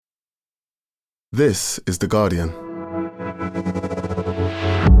This is The Guardian.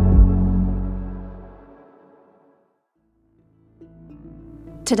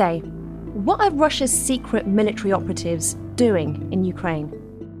 Today, what are Russia's secret military operatives doing in Ukraine?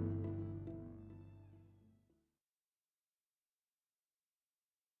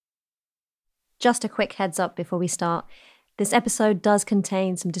 Just a quick heads up before we start. This episode does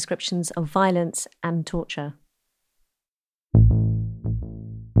contain some descriptions of violence and torture.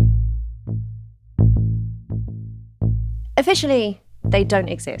 Officially, they don't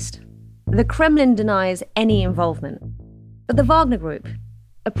exist. The Kremlin denies any involvement. But the Wagner Group,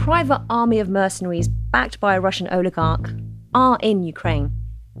 a private army of mercenaries backed by a Russian oligarch, are in Ukraine.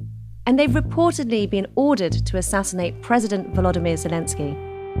 And they've reportedly been ordered to assassinate President Volodymyr Zelensky.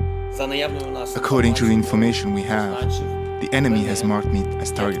 According to the information we have, the enemy has marked me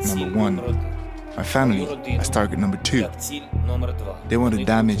as target number 1, my family as target number 2. They want to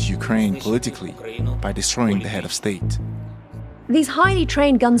damage Ukraine politically by destroying the head of state. These highly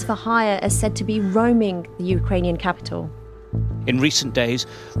trained guns for hire are said to be roaming the Ukrainian capital. In recent days,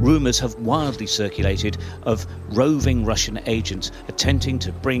 rumours have wildly circulated of roving Russian agents attempting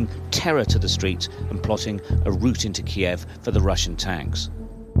to bring terror to the streets and plotting a route into Kiev for the Russian tanks.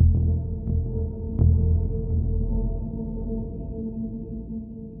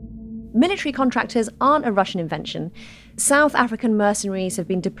 Military contractors aren't a Russian invention. South African mercenaries have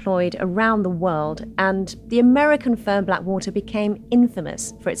been deployed around the world, and the American firm Blackwater became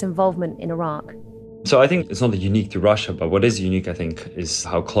infamous for its involvement in Iraq. So I think it's not unique to Russia, but what is unique, I think, is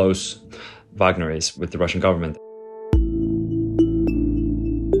how close Wagner is with the Russian government.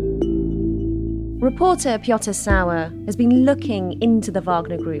 Reporter Piotr Sauer has been looking into the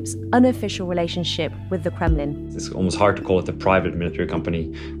Wagner Group's unofficial relationship with the Kremlin. It's almost hard to call it a private military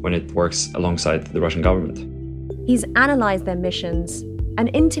company when it works alongside the Russian government. He's analysed their missions and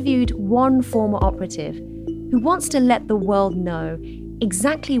interviewed one former operative who wants to let the world know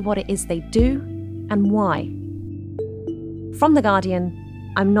exactly what it is they do and why. From The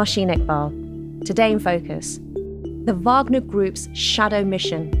Guardian, I'm Nosheen Iqbal. Today in Focus, the Wagner Group's shadow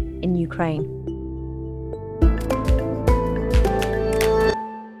mission in Ukraine.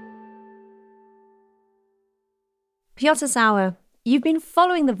 Piotr Sauer, you've been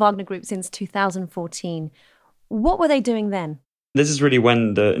following the Wagner Group since 2014. What were they doing then? This is really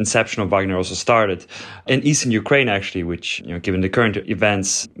when the inception of Wagner also started. In eastern Ukraine, actually, which, given the current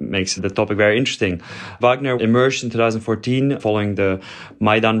events, makes the topic very interesting. Wagner emerged in 2014 following the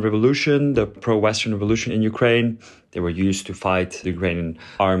Maidan revolution, the pro-Western revolution in Ukraine. They were used to fight the Ukrainian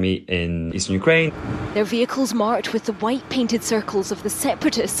army in eastern Ukraine. Their vehicles marked with the white painted circles of the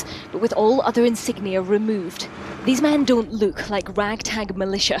separatists, but with all other insignia removed. These men don't look like ragtag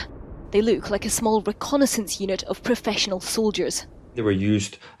militia. They look like a small reconnaissance unit of professional soldiers. They were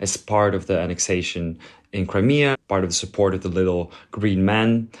used as part of the annexation in Crimea, part of the support of the little green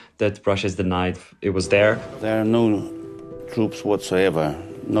man that Russia has denied it was there. There are no troops whatsoever,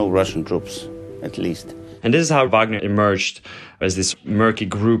 no Russian troops, at least. And this is how Wagner emerged as this murky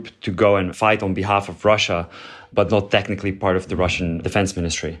group to go and fight on behalf of Russia, but not technically part of the Russian Defense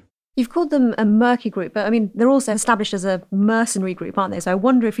Ministry. You've called them a murky group, but they're also established as a mercenary group, aren't they? So I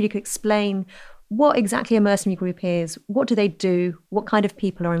wonder if you could explain what exactly a mercenary group is, what do they do, what kind of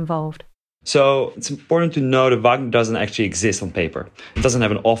people are involved? So it's important to know that Wagner doesn't actually exist on paper. It doesn't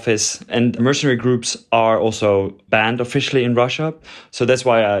have an office, and mercenary groups are also banned officially in Russia. So that's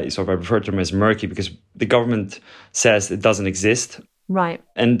why I refer to them as murky, because the government says it doesn't exist. Right.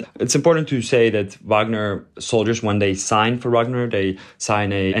 And it's important to say that Wagner soldiers, when they sign for Wagner, they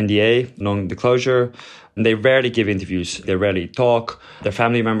sign a NDA, non-disclosure, and they rarely give interviews. They rarely talk. Their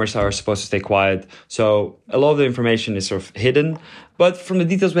family members are supposed to stay quiet. So a lot of the information is sort of hidden. But from the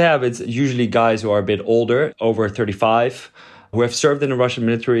details we have, it's usually guys who are a bit older, over 35, who have served in the Russian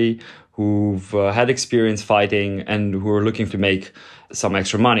military, who've had experience fighting, and who are looking to make some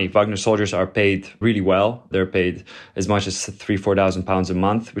extra money. Wagner soldiers are paid really well. They're paid as much as £3,000-4,000 a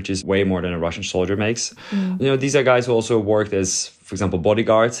month, which is way more than a Russian soldier makes. These are guys who also worked as, for example,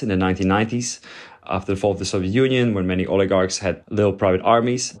 bodyguards in the 1990s. After the fall of the Soviet Union, when many oligarchs had little private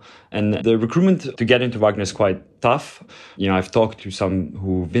armies. And the recruitment to get into Wagner is quite tough. I've talked to some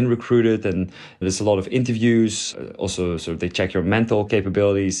who've been recruited, and there's a lot of interviews. Also, they check your mental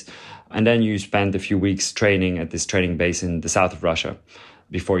capabilities. And then you spend a few weeks training at this training base in the south of Russia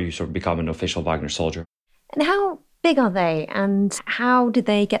before you become an official Wagner soldier. And how big are they, and how did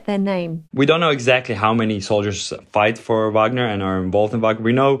they get their name? We don't know exactly how many soldiers fight for Wagner and are involved in Wagner.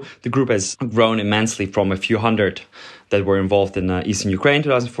 We know the group has grown immensely from a few hundred that were involved in eastern Ukraine in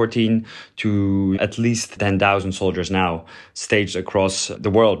 2014 to at least 10,000 soldiers now staged across the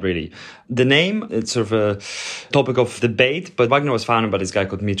world, really. The name, it's sort of a topic of debate, but Wagner was founded by this guy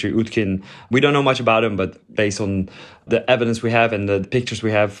called Dmitry Utkin. We don't know much about him, but based on the evidence we have and the pictures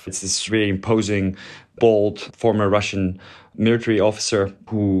we have, it's this really imposing, bold, former Russian military officer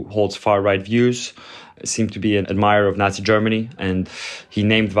who holds far-right views, seemed to be an admirer of Nazi Germany, and he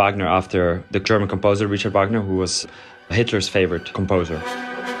named Wagner after the German composer Richard Wagner, who was Hitler's favorite composer.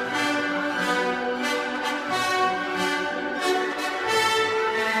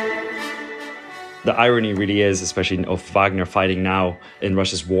 The irony really is, especially of Wagner fighting now in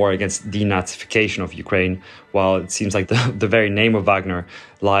Russia's war against denazification of Ukraine, while it seems like the very name of Wagner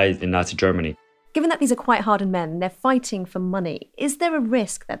lies in Nazi Germany. Given that these are quite hardened men, they're fighting for money, is there a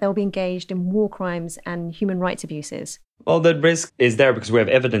risk that they'll be engaged in war crimes and human rights abuses? Well, that risk is there because we have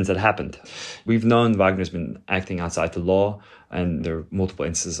evidence that happened. We've known Wagner's been acting outside the law, and there are multiple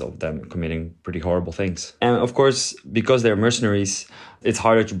instances of them committing pretty horrible things. And of course, because they're mercenaries, it's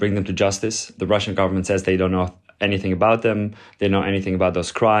harder to bring them to justice. The Russian government says they don't know anything about them. They don't know anything about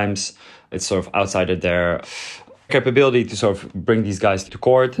those crimes. It's sort of outside of their capability to sort of bring these guys to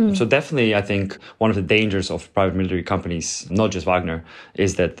court. So definitely, I think one of the dangers of private military companies, not just Wagner,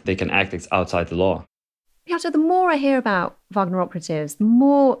 is that they can act outside the law. Piotr, the more I hear about Wagner operatives, the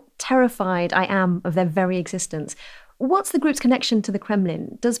more terrified I am of their very existence. What's the group's connection to the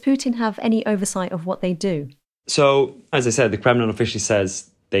Kremlin? Does Putin have any oversight of what they do? So, as I said, the Kremlin officially says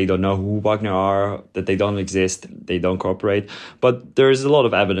they don't know who Wagner are, that they don't exist, they don't cooperate. But there is a lot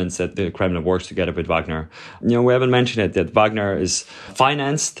of evidence that the Kremlin works together with Wagner. We haven't mentioned it, that Wagner is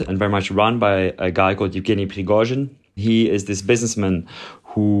financed and very much run by a guy called Yevgeny Prigozhin. He is this businessman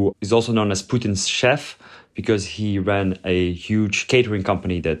who is also known as Putin's chef, because he ran a huge catering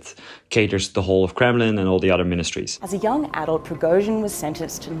company that caters the whole of Kremlin and all the other ministries. As a young adult, Prigozhin was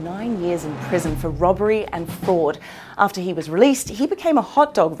sentenced to 9 years in prison for robbery and fraud. After he was released, he became a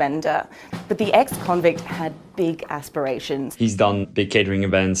hot dog vendor, but the ex-convict had big aspirations. He's done big catering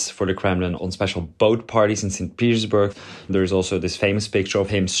events for the Kremlin on special boat parties in St. Petersburg. There's also this famous picture of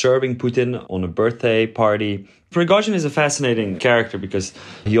him serving Putin on a birthday party. Prigozhin is a fascinating character because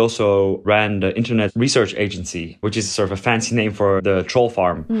he also ran the Internet Research Agency, which is sort of a fancy name for the troll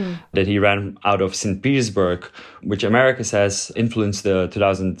farm that he ran out of St. Petersburg, which America says influenced the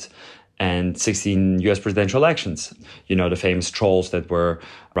 2016 US presidential elections. You know, the famous trolls that were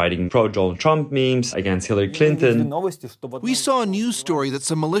writing pro-Donald Trump memes against Hillary Clinton. We saw a news story that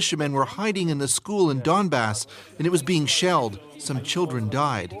some militiamen were hiding in the school in Donbass and it was being shelled. Some children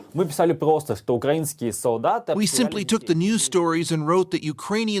died. We simply took the news stories and wrote that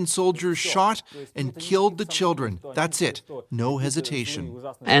Ukrainian soldiers shot and killed the children. That's it. No hesitation.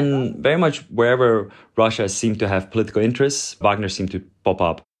 And very much wherever Russia seemed to have political interests, Wagner seemed to pop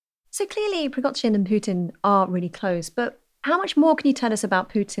up. So clearly Prigozhin and Putin are really close, but how much more can you tell us about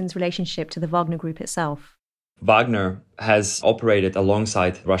Putin's relationship to the Wagner Group itself? Wagner has operated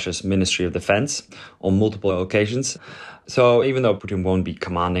alongside Russia's Ministry of Defense on multiple occasions. So even though Putin won't be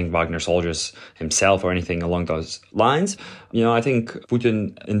commanding Wagner soldiers himself or anything along those lines, I think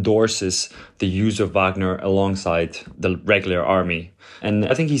Putin endorses the use of Wagner alongside the regular army. And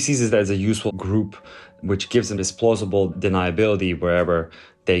I think he sees it as a useful group, which gives him this plausible deniability wherever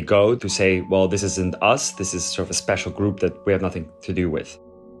they go to say, well, this isn't us. This is sort of a special group that we have nothing to do with.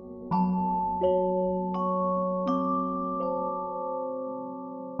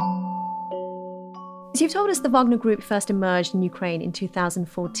 So you've told us the Wagner Group first emerged in Ukraine in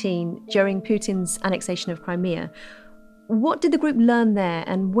 2014 during Putin's annexation of Crimea. What did the group learn there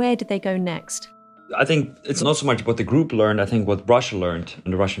and where did they go next? I think it's not so much what the group learned, I think what Russia learned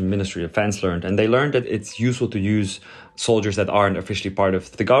and the Russian Ministry of Defense learned. And they learned that it's useful to use soldiers that aren't officially part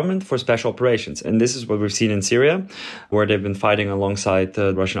of the government for special operations. And this is what we've seen in Syria, where they've been fighting alongside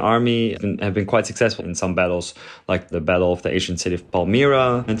the Russian army and have been quite successful in some battles, like the Battle of the ancient city of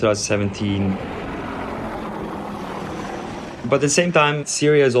Palmyra in 2017. But at the same time,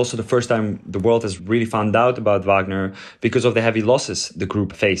 Syria is also the first time the world has really found out about Wagner because of the heavy losses the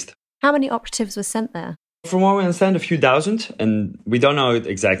group faced. How many operatives were sent there? From what we understand, a few thousand, and we don't know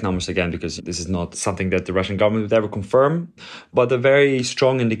the exact numbers again because this is not something that the Russian government would ever confirm. But a very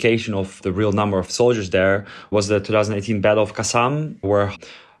strong indication of the real number of soldiers there was the 2018 Battle of Qassam, where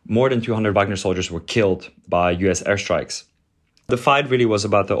more than 200 Wagner soldiers were killed by US airstrikes. The fight really was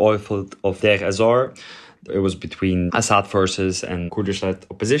about the oil field of Deir ez-Zor. It was between Assad forces and Kurdish-led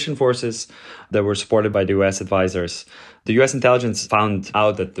opposition forces that were supported by the US advisors. The US intelligence found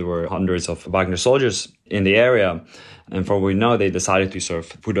out that there were hundreds of Wagner soldiers in the area. And from what we know, they decided to sort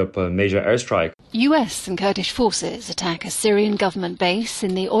of put up a major airstrike. US and Kurdish forces attack a Syrian government base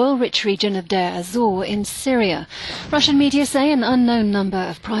in the oil-rich region of Deir ez-Zor in Syria. Russian media say an unknown number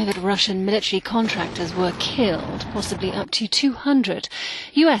of private Russian military contractors were killed, possibly up to 200.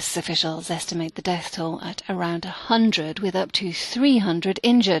 US officials estimate the death toll at around 100, with up to 300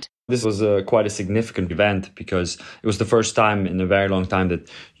 injured. This was quite a significant event because it was the first time in a very long time that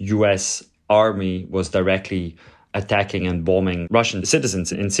US army was directly attacking and bombing Russian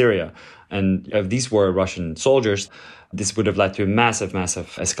citizens in Syria. And if these were Russian soldiers, this would have led to a massive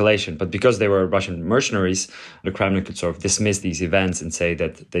escalation. But because they were Russian mercenaries, the Kremlin could sort of dismiss these events and say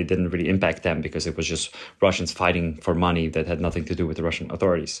that they didn't really impact them because it was just Russians fighting for money that had nothing to do with the Russian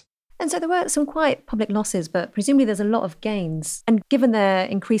authorities. And so there were some quite public losses, but presumably there's a lot of gains. And given their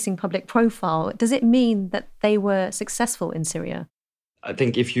increasing public profile, does it mean that they were successful in Syria? I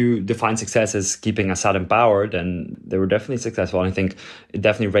think if you define success as keeping Assad in power, then they were definitely successful. And I think it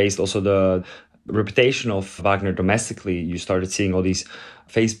definitely raised also the reputation of Wagner domestically. You started seeing all these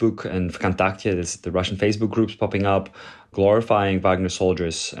Facebook and Vkontakte, the Russian Facebook groups popping up, glorifying Wagner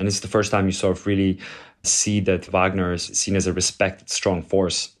soldiers. And it's the first time you sort of really see that Wagner is seen as a respected, strong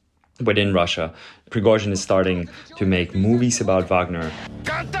force within Russia. Prigozhin is starting to make movies about Wagner,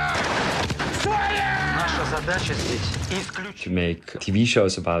 to make TV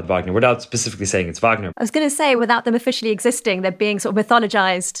shows about Wagner without specifically saying it's Wagner. I was going to say, without them officially existing, they're being sort of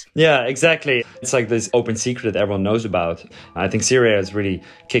mythologized. Yeah, exactly. It's like this open secret that everyone knows about. I think Syria has really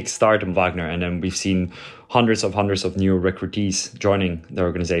kick-started Wagner, and then we've seen hundreds of new recruitees joining the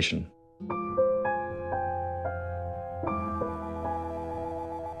organization.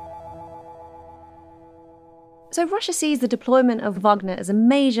 So Russia sees the deployment of Wagner as a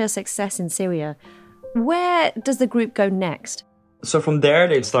major success in Syria. Where does the group go next? So from there,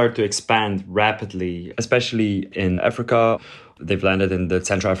 they start to expand rapidly, especially in Africa. They've landed in the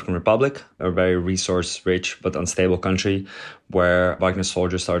Central African Republic, a very resource-rich but unstable country where Wagner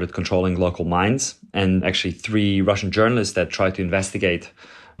soldiers started controlling local mines. And actually 3 Russian journalists that tried to investigate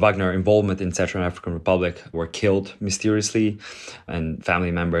Wagner involvement in Central African Republic were killed mysteriously, and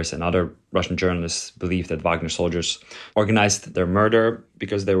family members and other Russian journalists believe that Wagner soldiers organized their murder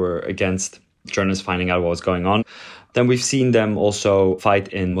because they were against journalists finding out what was going on. Then we've seen them also fight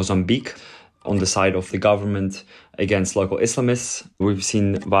in Mozambique on the side of the government against local Islamists. We've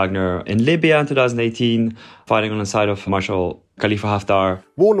seen Wagner in Libya in 2018, fighting on the side of Marshal Khalifa Haftar.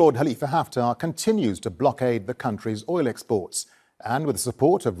 Warlord Khalifa Haftar continues to blockade the country's oil exports, and with the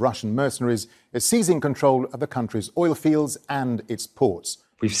support of Russian mercenaries, is seizing control of the country's oil fields and its ports.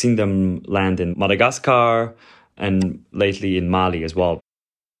 We've seen them land in Madagascar and lately in Mali as well.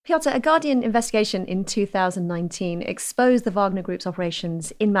 Piotr, a Guardian investigation in 2019 exposed the Wagner Group's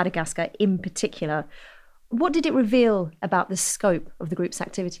operations in Madagascar in particular. What did it reveal about the scope of the group's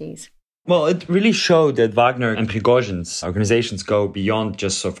activities? Well, it really showed that Wagner and Prigozhin's organizations go beyond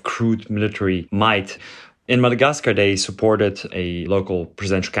just sort of crude military might. In Madagascar, they supported a local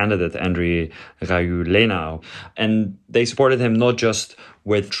presidential candidate, Andry Rajoelina, and they supported him not just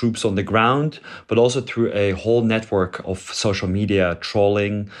with troops on the ground, but also through a whole network of social media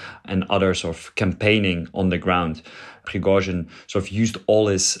trolling and other sort of campaigning on the ground. Prigozhin sort of used all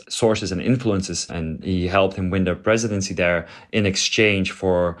his sources and influences, and he helped him win the presidency there in exchange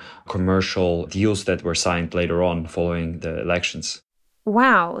for commercial deals that were signed later on following the elections.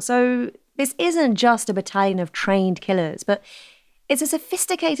 Wow. So this isn't just a battalion of trained killers, but it's a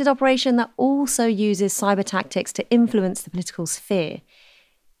sophisticated operation that also uses cyber tactics to influence the political sphere.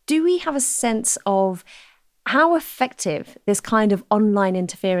 Do we have a sense of how effective this kind of online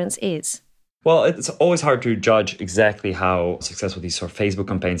interference is? Well, it's always hard to judge exactly how successful these sort of Facebook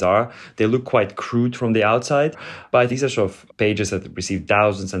campaigns are. They look quite crude from the outside, but these are sort of pages that receive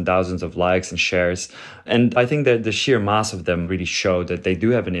thousands and thousands of likes and shares. And I think that the sheer mass of them really show that they do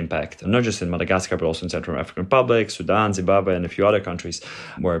have an impact, not just in Madagascar, but also in Central African Republic, Sudan, Zimbabwe, and a few other countries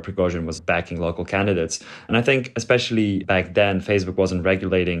where Prigozhin was backing local candidates. And I think especially back then, Facebook wasn't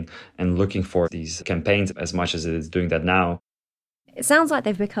regulating and looking for these campaigns as much as it is doing that now. It sounds like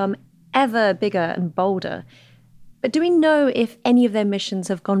they've become ever bigger and bolder. But do we know if any of their missions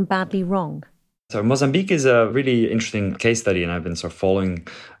have gone badly wrong? So Mozambique is a really interesting case study, and I've been sort of following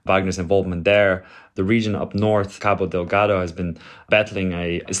Wagner's involvement there. The region up north, Cabo Delgado, has been battling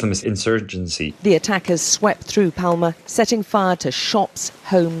a Islamist insurgency. The attackers swept through Palma, setting fire to shops,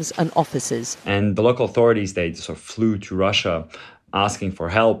 homes and offices. And the local authorities, they sort of flew to Russia asking for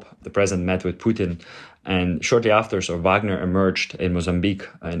help. The president met with Putin. And shortly after, so Wagner emerged in Mozambique,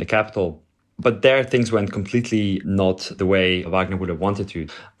 in the capital. But there, things went completely not the way Wagner would have wanted to.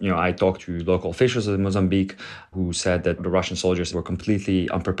 I talked to local officials in Mozambique who said that the Russian soldiers were completely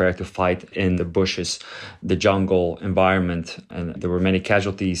unprepared to fight in the bushes, the jungle environment, and there were many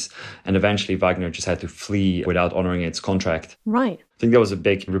casualties. And eventually, Wagner just had to flee without honoring its contract. Right. I think that was a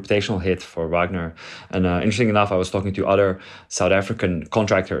big reputational hit for Wagner. And interesting enough, I was talking to other South African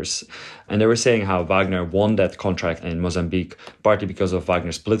contractors, and they were saying how Wagner won that contract in Mozambique, partly because of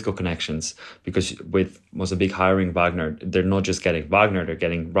Wagner's political connections. Because with Mozambique hiring Wagner, they're not just getting Wagner, they're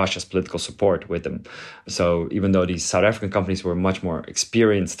getting Russia's political support with them. So even though these South African companies were much more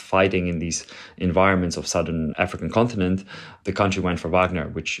experienced fighting in these environments of Southern African continent, the country went for Wagner,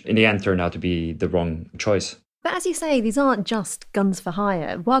 which in the end turned out to be the wrong choice. But as you say, these aren't just guns for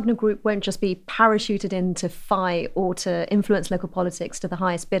hire. Wagner Group won't just be parachuted in to fight or to influence local politics to the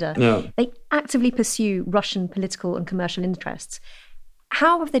highest bidder. No. They actively pursue Russian political and commercial interests.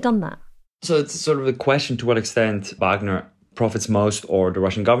 How have they done that? So it's sort of a question to what extent Wagner profits most or the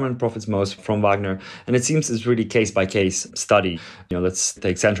Russian government profits most from Wagner. And it seems it's really case-by-case study. Let's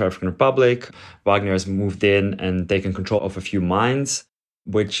take Central African Republic. Wagner has moved in and taken control of a few mines,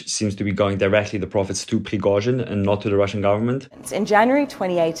 which seems to be going directly the profits to Prigozhin and not to the Russian government. In January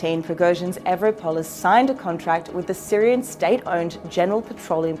 2018, Prigozhin's Evropolis signed a contract with the Syrian state-owned General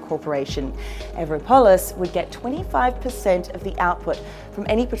Petroleum Corporation. Evropolis would get 25% of the output from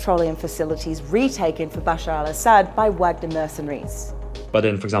any petroleum facilities retaken for Bashar al-Assad by Wagner mercenaries. But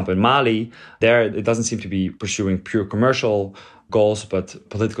then, for example, in Mali, there it doesn't seem to be pursuing pure commercial goals, but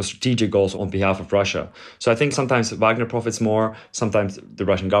political strategic goals on behalf of Russia. So I think sometimes Wagner profits more, sometimes the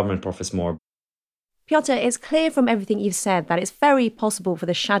Russian government profits more. Piotr, it's clear from everything you've said that it's very possible for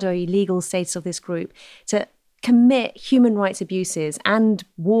the shadowy legal status of this group to commit human rights abuses and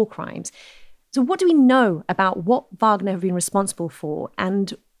war crimes. So what do we know about what Wagner have been responsible for,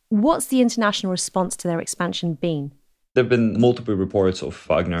 and what's the international response to their expansion been? There have been multiple reports of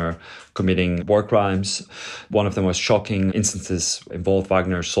Wagner committing war crimes. One of the most shocking instances involved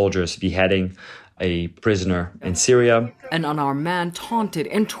Wagner soldiers beheading a prisoner in Syria. An unarmed man taunted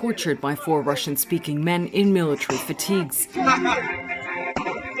and tortured by 4 Russian-speaking men in military fatigues.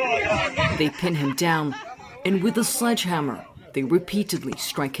 They pin him down, and with a sledgehammer, they repeatedly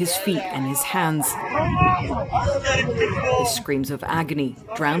strike his feet and his hands. His screams of agony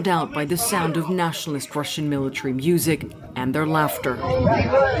drowned out by the sound of nationalist Russian military music and their laughter.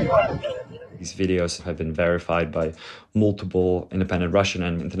 These videos have been verified by multiple independent Russian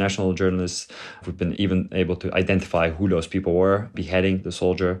and international journalists who've been even able to identify who those people were beheading the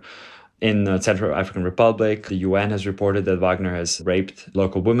soldier. In the Central African Republic, the UN has reported that Wagner has raped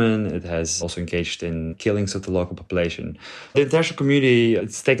local women. It has also engaged in killings of the local population. The international community,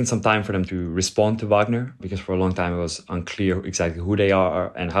 it's taken some time for them to respond to Wagner, because for a long time it was unclear exactly who they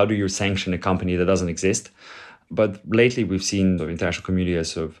are and how do you sanction a company that doesn't exist. But lately we've seen the international community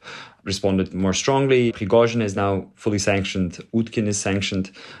has sort of responded more strongly. Prigozhin is now fully sanctioned. Utkin is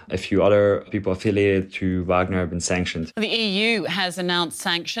sanctioned. A few other people affiliated to Wagner have been sanctioned. The EU has announced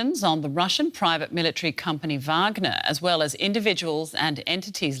sanctions on the Russian private military company Wagner, as well as individuals and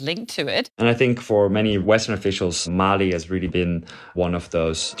entities linked to it. And I think for many Western officials, Mali has really been one of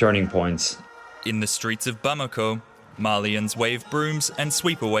those turning points. In the streets of Bamako, Malians wave brooms and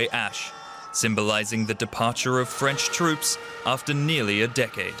sweep away ash, symbolising the departure of French troops after nearly a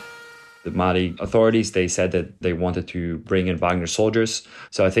decade. The Mali authorities, they said that they wanted to bring in Wagner soldiers.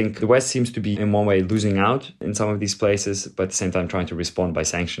 So I think the West seems to be in one way losing out in some of these places, but at the same time trying to respond by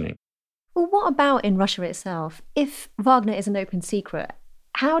sanctioning. Well, what about in Russia itself? If Wagner is an open secret,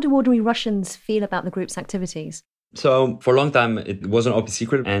 how do ordinary Russians feel about the group's activities? So for a long time, it was an open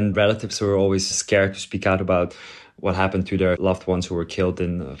secret, and relatives were always scared to speak out about what happened to their loved ones who were killed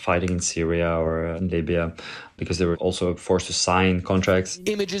in fighting in Syria or in Libya, because they were also forced to sign contracts.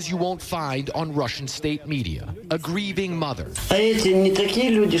 Images you won't find on Russian state media. A grieving mother.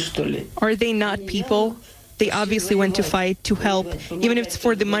 Are they not people? They obviously went to fight to help. Even if it's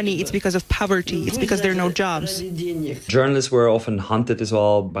for the money, it's because of poverty. It's because there are no jobs. Journalists were often hunted as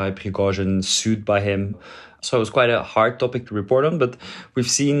well by Prigozhin, sued by him. So it was quite a hard topic to report on, but we've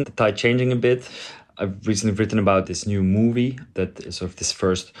seen the tide changing a bit. I've recently written about this new movie that is sort of this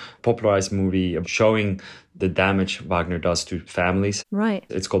first popularized movie showing the damage Wagner does to families. Right.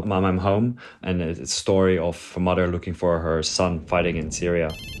 It's called Mama, I'm Home, and it's a story of a mother looking for her son fighting in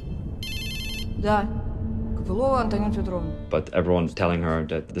Syria. But everyone telling her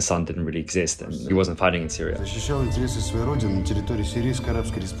that the son didn't really exist and he wasn't fighting in Syria.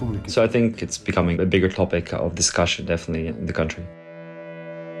 So I think it's becoming a bigger topic of discussion, definitely, in the country.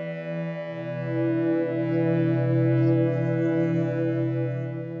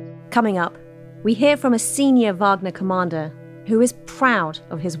 Coming up, we hear from a senior Wagner commander who is proud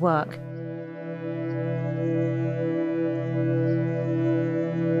of his work.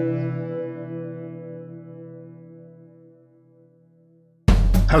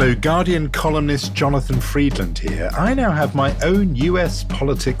 Hello, Guardian columnist Jonathan Friedland here. I now have my own US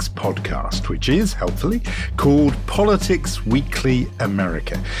politics podcast, which is, helpfully, called Politics Weekly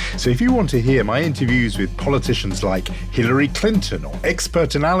America. So if you want to hear my interviews with politicians like Hillary Clinton or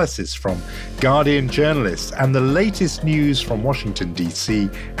expert analysis from Guardian journalists and the latest news from Washington, D.C.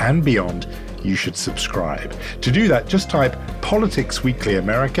 and beyond, you should subscribe. To do that, just type Politics Weekly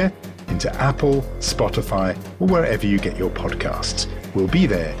America into Apple, Spotify, or wherever you get your podcasts. We'll be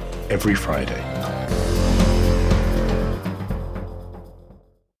there every Friday.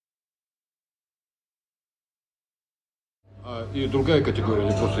 И другая категория,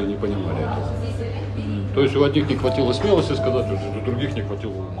 они просто не понимали этого. То есть у одних не хватило смелости сказать, у других не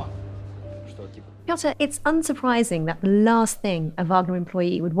хватило ума. Piotr, it's unsurprising that the last thing a Wagner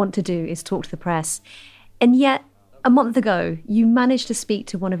employee would want to do is talk to the press. And yet, a month ago, you managed to speak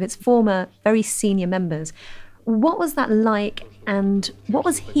to one of its former, very senior members. What was that like, and what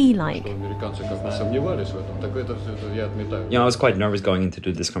was he like? I was quite nervous going into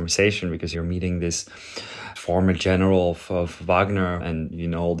this conversation because you're meeting this former general of Wagner and you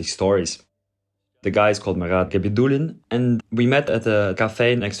know all these stories. The guy is called Marat Gabidulin, and we met at a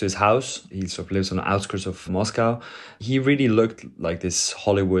cafe next to his house. He sort of lives on the outskirts of Moscow. He really looked like this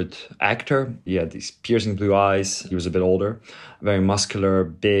Hollywood actor. He had these piercing blue eyes. He was a bit older, very muscular,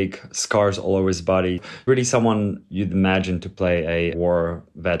 big, scars all over his body. Really someone you'd imagine to play a war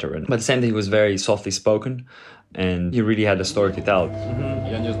veteran. But at the same time, he was very softly spoken, and he really had a story to tell.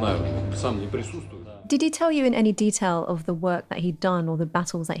 Did he tell you in any detail of the work that he'd done or the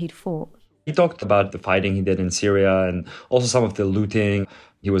battles that he'd fought? He talked about the fighting he did in Syria and also some of the looting.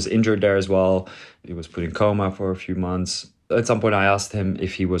 He was injured there as well. He was put in coma for a few months. At some point, I asked him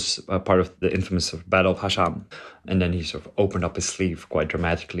if he was part of the infamous Battle of Hasham. And then he sort of opened up his sleeve quite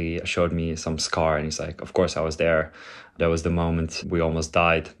dramatically, showed me some scar. And he's like, of course, I was there. That was the moment we almost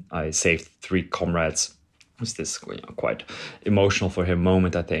died. I saved 3 comrades. It was this quite emotional for him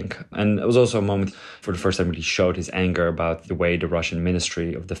moment, I think. And it was also a moment for the first time when he showed his anger about the way the Russian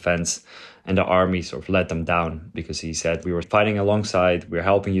Ministry of Defense and the army sort of let them down, because he said, we were fighting alongside, we were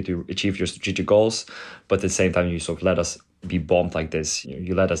helping you to achieve your strategic goals, but at the same time you sort of let us be bombed like this.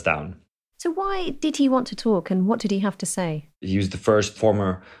 You let us down. So why did he want to talk, and what did he have to say? He was the first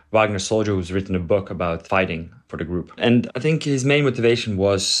former Wagner soldier who's written a book about fighting for the group. And I think his main motivation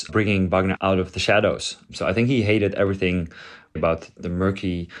was bringing Wagner out of the shadows. So I think he hated everything about the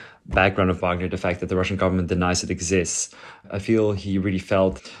murky background of Wagner, the fact that the Russian government denies it exists. I feel he really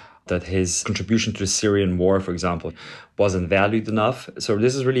felt that his contribution to the Syrian war, for example, wasn't valued enough. So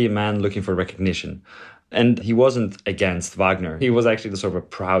this is really a man looking for recognition. And he wasn't against Wagner. He was actually the sort of a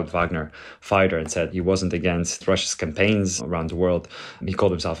proud Wagner fighter and said he wasn't against Russia's campaigns around the world. He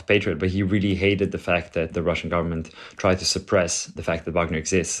called himself a patriot, but he really hated the fact that the Russian government tried to suppress the fact that Wagner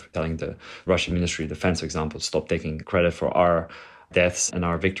exists, telling the Russian Ministry of Defense, for example, to stop taking credit for our deaths and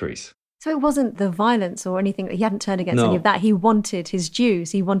our victories. So it wasn't the violence or anything, that he hadn't turned against any of that. He wanted his dues.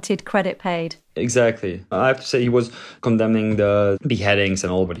 He wanted credit paid. Exactly. I have to say he was condemning the beheadings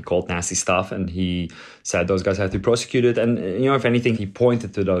and all what he called nasty stuff. And he said those guys have to be prosecuted. And, if anything, he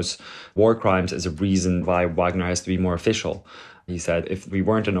pointed to those war crimes as a reason why Wagner has to be more official. He said if we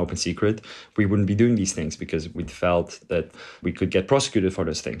weren't an open secret, we wouldn't be doing these things because we felt that we could get prosecuted for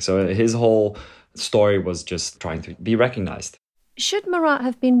those things. So his whole story was just trying to be recognized. Should Marat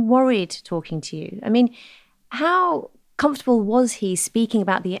have been worried talking to you? I mean, how comfortable was he speaking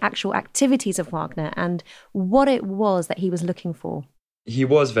about the actual activities of Wagner and what it was that he was looking for? He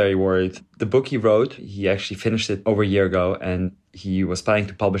was very worried. The book he wrote, he actually finished it over a year ago and he was planning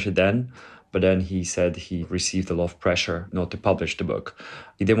to publish it then. But then he said he received a lot of pressure not to publish the book.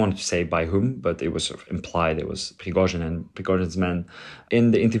 He didn't want to say by whom, but it was sort of implied it was Prigozhin and Prigozhin's men.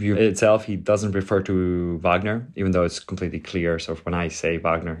 In the interview itself, he doesn't refer to Wagner, even though it's completely clear. So when I say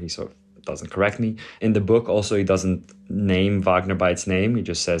Wagner, he sort of doesn't correct me. In the book, also, he doesn't name Wagner by its name. He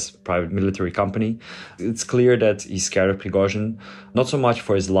just says private military company. It's clear that he's scared of Prigozhin, not so much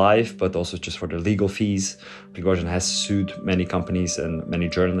for his life, but also just for the legal fees. Prigozhin has sued many companies and many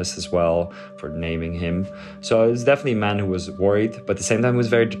journalists as well for naming him. So it's definitely a man who was worried, but at the same time, he was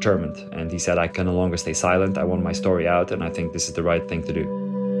very determined. And he said, I can no longer stay silent. I want my story out, and I think this is the right thing to do.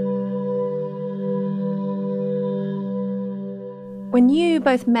 When you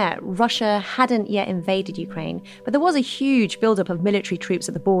both met, Russia hadn't yet invaded Ukraine, but there was a huge buildup of military troops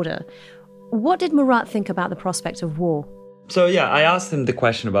at the border. What did Marat think about the prospect of war? So I asked him the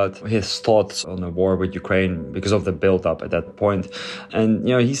question about his thoughts on the war with Ukraine because of the build-up at that point. And,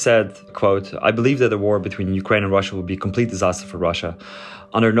 he said, quote, "I believe that the war between Ukraine and Russia will be a complete disaster for Russia.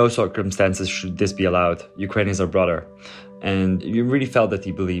 Under no circumstances should this be allowed. Ukraine is our brother." And you really felt that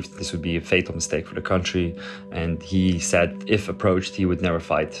he believed this would be a fatal mistake for the country. And he said if approached, he would never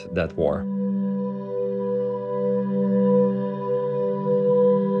fight that war.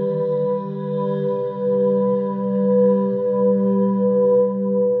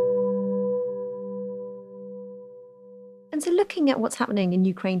 And so looking at what's happening in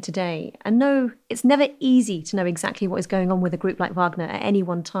Ukraine today, I know it's never easy to know exactly what is going on with a group like Wagner at any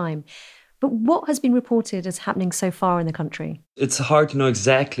one time. But what has been reported as happening so far in the country? It's hard to know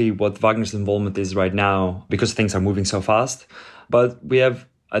exactly what Wagner's involvement is right now because things are moving so fast. But we have,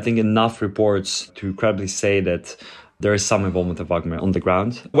 I think, enough reports to credibly say that there is some involvement of Wagner on the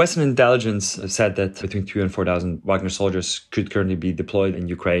ground. Western intelligence said that between 2,000 and 4,000 Wagner soldiers could currently be deployed in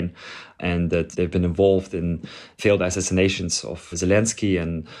Ukraine and that they've been involved in failed assassinations of Zelensky,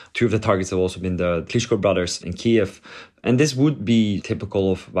 and two of the targets have also been the Klitschko brothers in Kiev. And this would be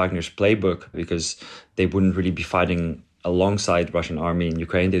typical of Wagner's playbook because they wouldn't really be fighting alongside Russian army in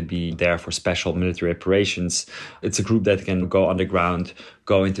Ukraine. They'd be there for special military operations. It's a group that can go underground,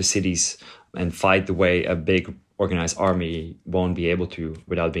 go into cities and fight the way a big organized army won't be able to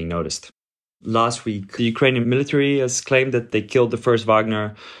without being noticed. Last week, the Ukrainian military has claimed that they killed the first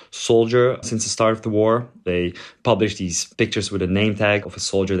Wagner soldier since the start of the war. They published these pictures with a name tag of a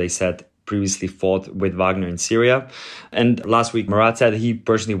soldier they said previously fought with Wagner in Syria. And last week, Marat said he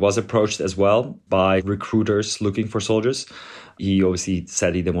personally was approached as well by recruiters looking for soldiers. He obviously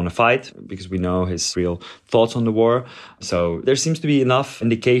said he didn't want to fight because we know his real thoughts on the war. So there seems to be enough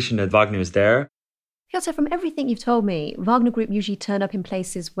indication that Wagner is there. Piotr, from everything you've told me, Wagner Group usually turn up in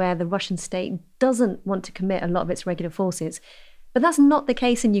places where the Russian state doesn't want to commit a lot of its regular forces. But that's not the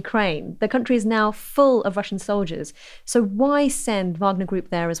case in Ukraine. The country is now full of Russian soldiers. So why send Wagner Group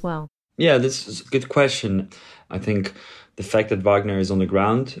there as well? Yeah, this is a good question. I think the fact that Wagner is on the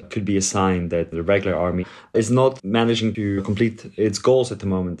ground could be a sign that the regular army is not managing to complete its goals at the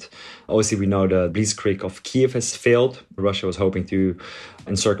moment. Obviously, we know the Blitzkrieg of Kiev has failed. Russia was hoping to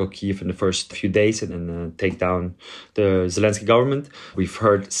encircle Kiev in the first few days and then take down the Zelensky government. We've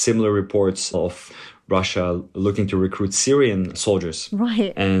heard similar reports of Russia looking to recruit Syrian soldiers.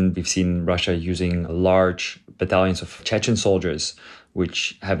 Right. And we've seen Russia using large battalions of Chechen soldiers,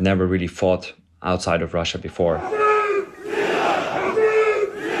 which have never really fought outside of Russia before.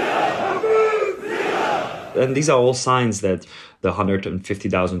 And these are all signs that the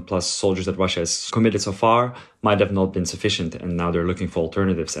 150,000 plus soldiers that Russia has committed so far might have not been sufficient, and now they're looking for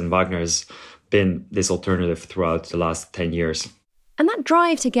alternatives. And Wagner has been this alternative throughout the last 10 years. And that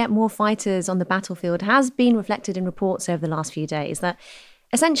drive to get more fighters on the battlefield has been reflected in reports over the last few days that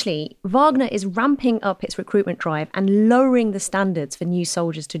essentially Wagner is ramping up its recruitment drive and lowering the standards for new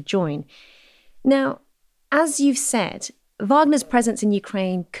soldiers to join. Now, as you've said, Wagner's presence in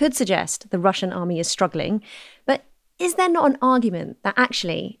Ukraine could suggest the Russian army is struggling, but is there not an argument that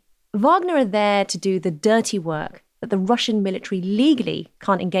actually Wagner are there to do the dirty work that the Russian military legally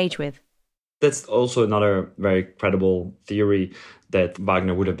can't engage with? That's also another very credible theory that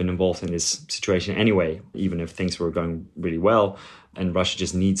Wagner would have been involved in this situation anyway, even if things were going really well. And Russia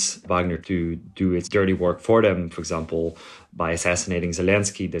just needs Wagner to do its dirty work for them. For example, by assassinating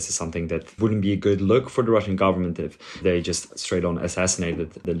Zelensky, this is something that wouldn't be a good look for the Russian government if they just straight on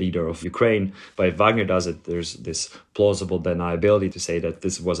assassinated the leader of Ukraine. But if Wagner does it, there's this plausible deniability to say that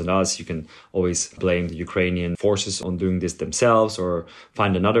this wasn't us. You can always blame the Ukrainian forces on doing this themselves or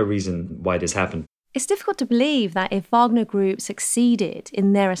find another reason why this happened. It's difficult to believe that if Wagner Group succeeded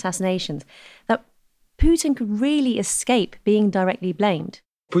in their assassinations, that Putin could really escape being directly blamed.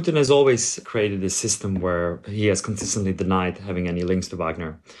 Putin has always created a system where he has consistently denied having any links to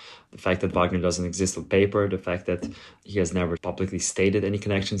Wagner. The fact that Wagner doesn't exist on paper, the fact that he has never publicly stated any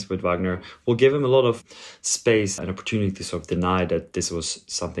connections with Wagner will give him a lot of space and opportunity to sort of deny that this was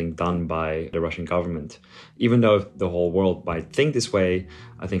something done by the Russian government. Even though the whole world might think this way,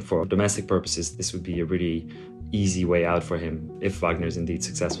 I think for domestic purposes, this would be a really easy way out for him if Wagner is indeed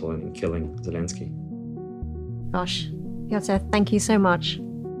successful in killing Zelensky. Gosh, Piotr, thank you so much.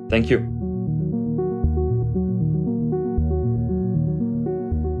 Thank you.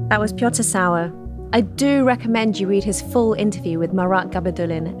 That was Piotr Sauer. I do recommend you read his full interview with Marat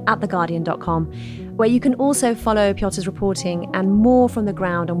Gabadulin at theguardian.com, where you can also follow Piotr's reporting and more from the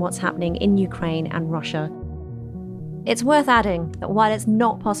ground on what's happening in Ukraine and Russia. It's worth adding that while it's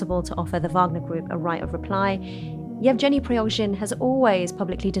not possible to offer the Wagner Group a right of reply, Yevgeny Prigozhin has always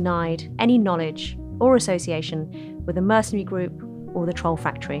publicly denied any knowledge or association with the Mercenary Group or the Troll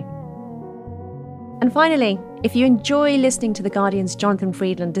Factory. And finally, if you enjoy listening to The Guardian's Jonathan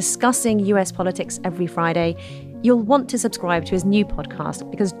Freedland discussing US politics every Friday, you'll want to subscribe to his new podcast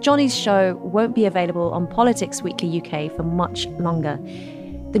because Johnny's show won't be available on Politics Weekly UK for much longer.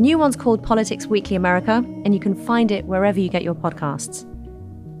 The new one's called Politics Weekly America, and you can find it wherever you get your podcasts.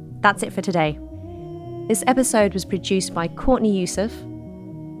 That's it for today. This episode was produced by Courtney Youssef.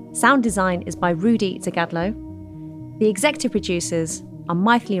 Sound design is by Rudy Zagadlo. The executive producers are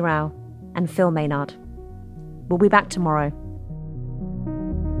Maithili Rao and Phil Maynard. We'll be back tomorrow.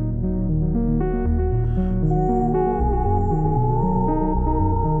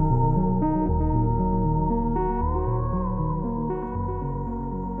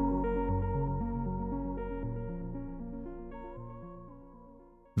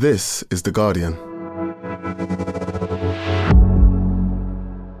 This is The Guardian.